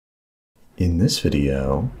In this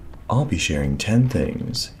video, I'll be sharing 10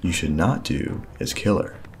 things you should not do as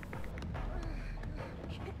killer.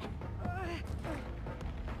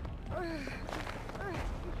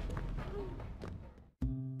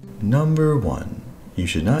 Number 1. You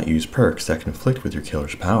should not use perks that conflict with your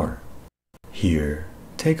killer's power. Here,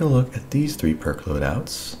 take a look at these 3 perk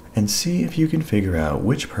loadouts and see if you can figure out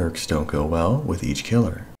which perks don't go well with each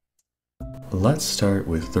killer. Let's start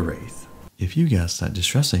with the Wraith. If you guessed that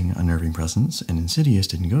Distressing, Unnerving Presence, and Insidious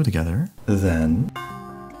didn't go together, then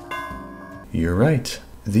you're right.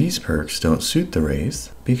 These perks don't suit the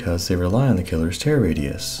Wraith because they rely on the killer's tear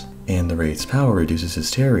radius, and the Wraith's power reduces his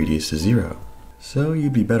tear radius to 0. So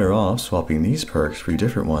you'd be better off swapping these perks for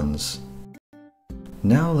different ones.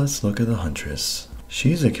 Now let's look at the Huntress.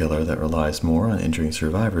 She's a killer that relies more on injuring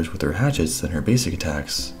survivors with her hatchets than her basic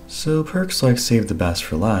attacks, so perks like Save the Best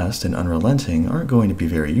for Last and Unrelenting aren't going to be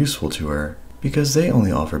very useful to her, because they only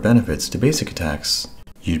offer benefits to basic attacks.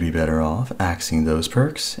 You'd be better off axing those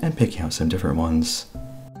perks and picking out some different ones.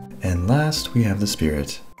 And last we have the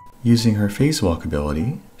Spirit. Using her Phase Walk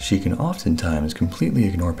ability, she can oftentimes completely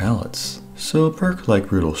ignore pallets, so a perk like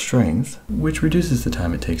Brutal Strength, which reduces the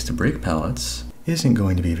time it takes to break pallets, isn't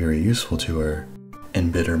going to be very useful to her.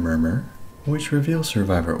 And Bitter Murmur, which reveals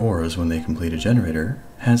survivor auras when they complete a generator,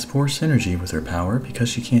 has poor synergy with her power because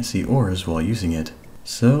she can't see auras while using it.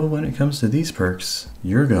 So when it comes to these perks,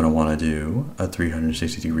 you're gonna want to do a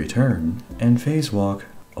 360-degree turn and phase walk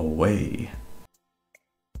away.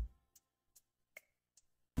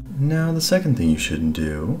 Now the second thing you shouldn't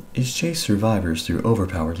do is chase survivors through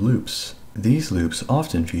overpowered loops. These loops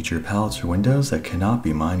often feature pallets or windows that cannot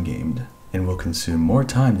be mind-gamed, and will consume more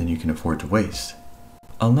time than you can afford to waste.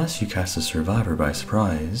 Unless you catch the survivor by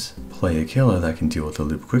surprise, play a killer that can deal with the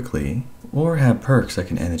loop quickly, or have perks that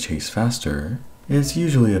can end the chase faster, it's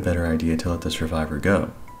usually a better idea to let the survivor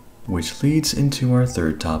go. Which leads into our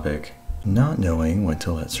third topic, not knowing when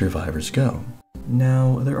to let survivors go.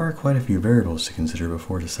 Now, there are quite a few variables to consider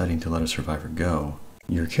before deciding to let a survivor go.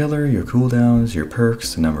 Your killer, your cooldowns, your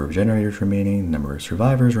perks, the number of generators remaining, the number of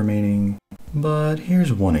survivors remaining. But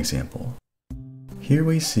here's one example. Here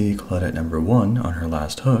we see Claudette number 1 on her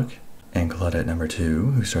last hook, and Claudette number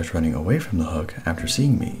 2 who starts running away from the hook after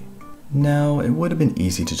seeing me. Now, it would have been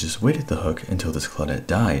easy to just wait at the hook until this Claudette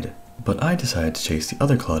died, but I decided to chase the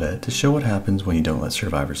other Claudette to show what happens when you don't let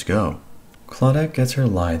survivors go. Claudette gets her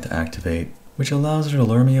Lithe to activate, which allows her to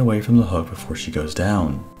lure me away from the hook before she goes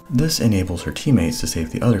down. This enables her teammates to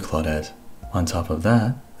save the other Claudette. On top of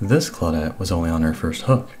that, this Claudette was only on her first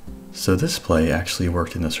hook, so this play actually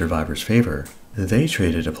worked in the survivor's favor. They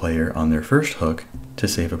traded a player on their first hook to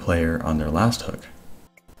save a player on their last hook.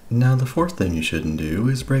 Now the fourth thing you shouldn't do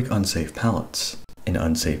is break unsafe pallets. An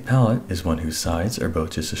unsafe pallet is one whose sides are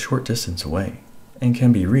both just a short distance away, and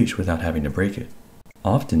can be reached without having to break it.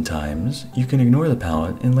 Oftentimes, you can ignore the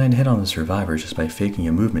pallet and land hit on the survivor just by faking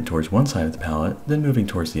a movement towards one side of the pallet, then moving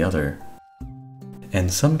towards the other.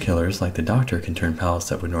 And some killers like the Doctor can turn pallets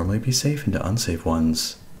that would normally be safe into unsafe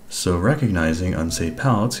ones. So recognizing unsafe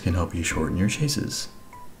pallets can help you shorten your chases.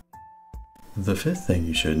 The fifth thing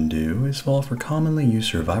you shouldn't do is fall for commonly used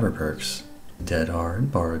survivor perks. Dead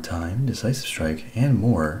Hard, Borrowed Time, Decisive Strike, and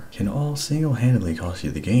more can all single-handedly cost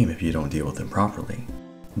you the game if you don't deal with them properly.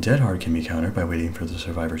 Dead Hard can be countered by waiting for the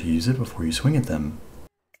survivor to use it before you swing at them.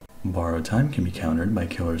 Borrowed Time can be countered by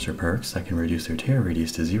killers or perks that can reduce their tear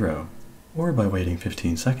radius to 0, or by waiting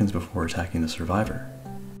 15 seconds before attacking the survivor.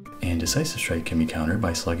 And Decisive Strike can be countered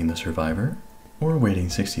by slugging the survivor, or waiting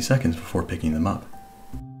 60 seconds before picking them up.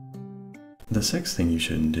 The sixth thing you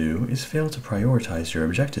shouldn't do is fail to prioritize your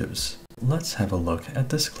objectives. Let's have a look at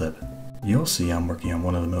this clip. You'll see I'm working on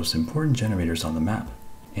one of the most important generators on the map,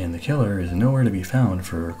 and the killer is nowhere to be found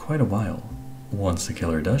for quite a while. Once the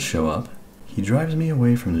killer does show up, he drives me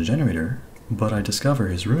away from the generator, but I discover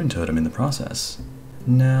his Ruin Totem in the process.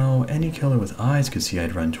 Now, any killer with eyes could see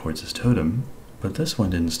I'd run towards his totem, but this one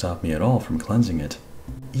didn't stop me at all from cleansing it,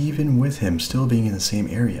 even with him still being in the same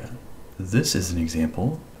area. This is an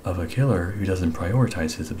example of a killer who doesn't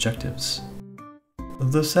prioritize his objectives.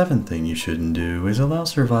 The seventh thing you shouldn't do is allow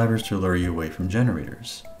survivors to lure you away from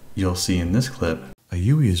generators. You'll see in this clip, a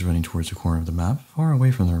Yui is running towards the corner of the map, far away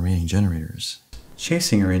from the remaining generators.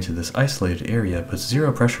 Chasing her into this isolated area puts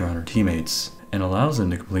 0 pressure on her teammates, and allows them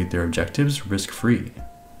to complete their objectives risk-free.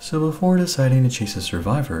 So before deciding to chase a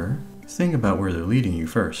survivor, think about where they're leading you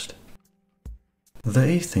first. The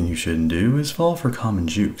eighth thing you shouldn't do is fall for common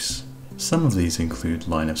jukes. Some of these include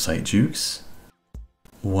line of sight jukes,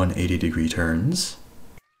 180-degree turns,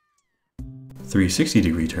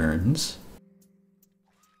 360-degree turns,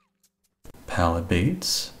 pallet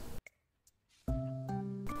baits,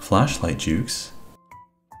 flashlight jukes,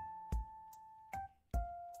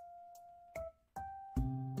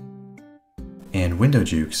 and window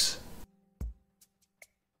jukes.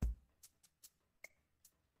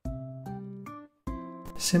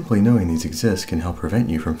 Simply knowing these exist can help prevent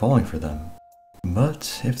you from falling for them.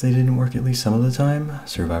 But if they didn't work at least some of the time,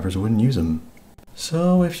 survivors wouldn't use them.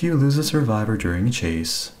 So if you lose a survivor during a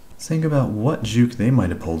chase, think about what juke they might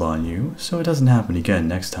have pulled on you so it doesn't happen again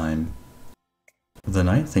next time. The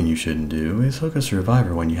ninth thing you shouldn't do is hook a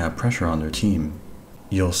survivor when you have pressure on their team.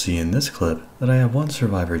 You'll see in this clip that I have one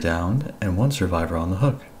survivor downed and one survivor on the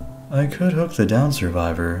hook. I could hook the downed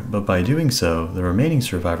survivor, but by doing so, the remaining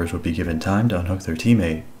survivors would be given time to unhook their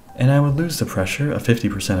teammate, and I would lose the pressure of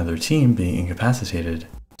 50% of their team being incapacitated.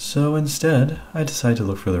 So instead, I decided to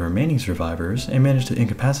look for the remaining survivors and managed to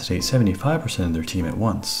incapacitate 75% of their team at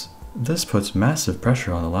once. This puts massive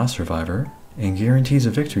pressure on the last survivor, and guarantees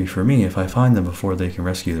a victory for me if I find them before they can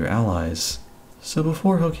rescue their allies. So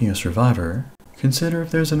before hooking a survivor, consider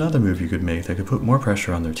if there's another move you could make that could put more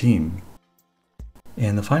pressure on their team.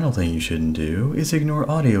 And the final thing you shouldn't do is ignore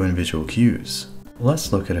audio and visual cues.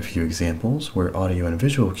 Let's look at a few examples where audio and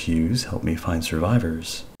visual cues help me find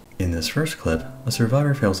survivors. In this first clip, a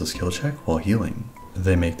survivor fails a skill check while healing.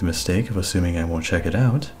 They make the mistake of assuming I won't check it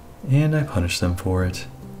out, and I punish them for it.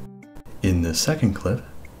 In this second clip,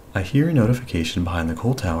 I hear a notification behind the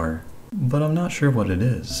coal tower, but I'm not sure what it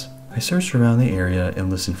is. I search around the area and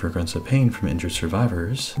listen for grunts of pain from injured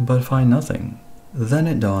survivors, but find nothing. Then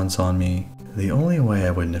it dawns on me, the only way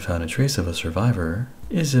I wouldn't have found a trace of a survivor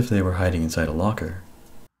is if they were hiding inside a locker.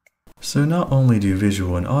 So not only do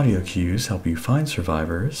visual and audio cues help you find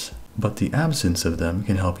survivors, but the absence of them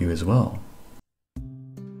can help you as well.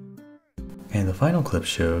 And the final clip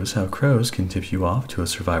shows how crows can tip you off to a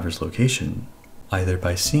survivor's location. Either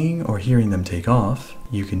by seeing or hearing them take off,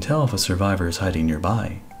 you can tell if a survivor is hiding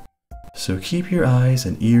nearby. So keep your eyes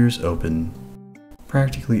and ears open.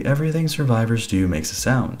 Practically everything survivors do makes a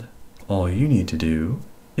sound. All you need to do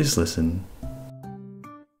is listen.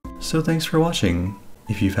 So thanks for watching.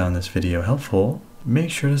 If you found this video helpful,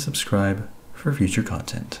 make sure to subscribe for future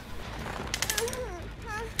content.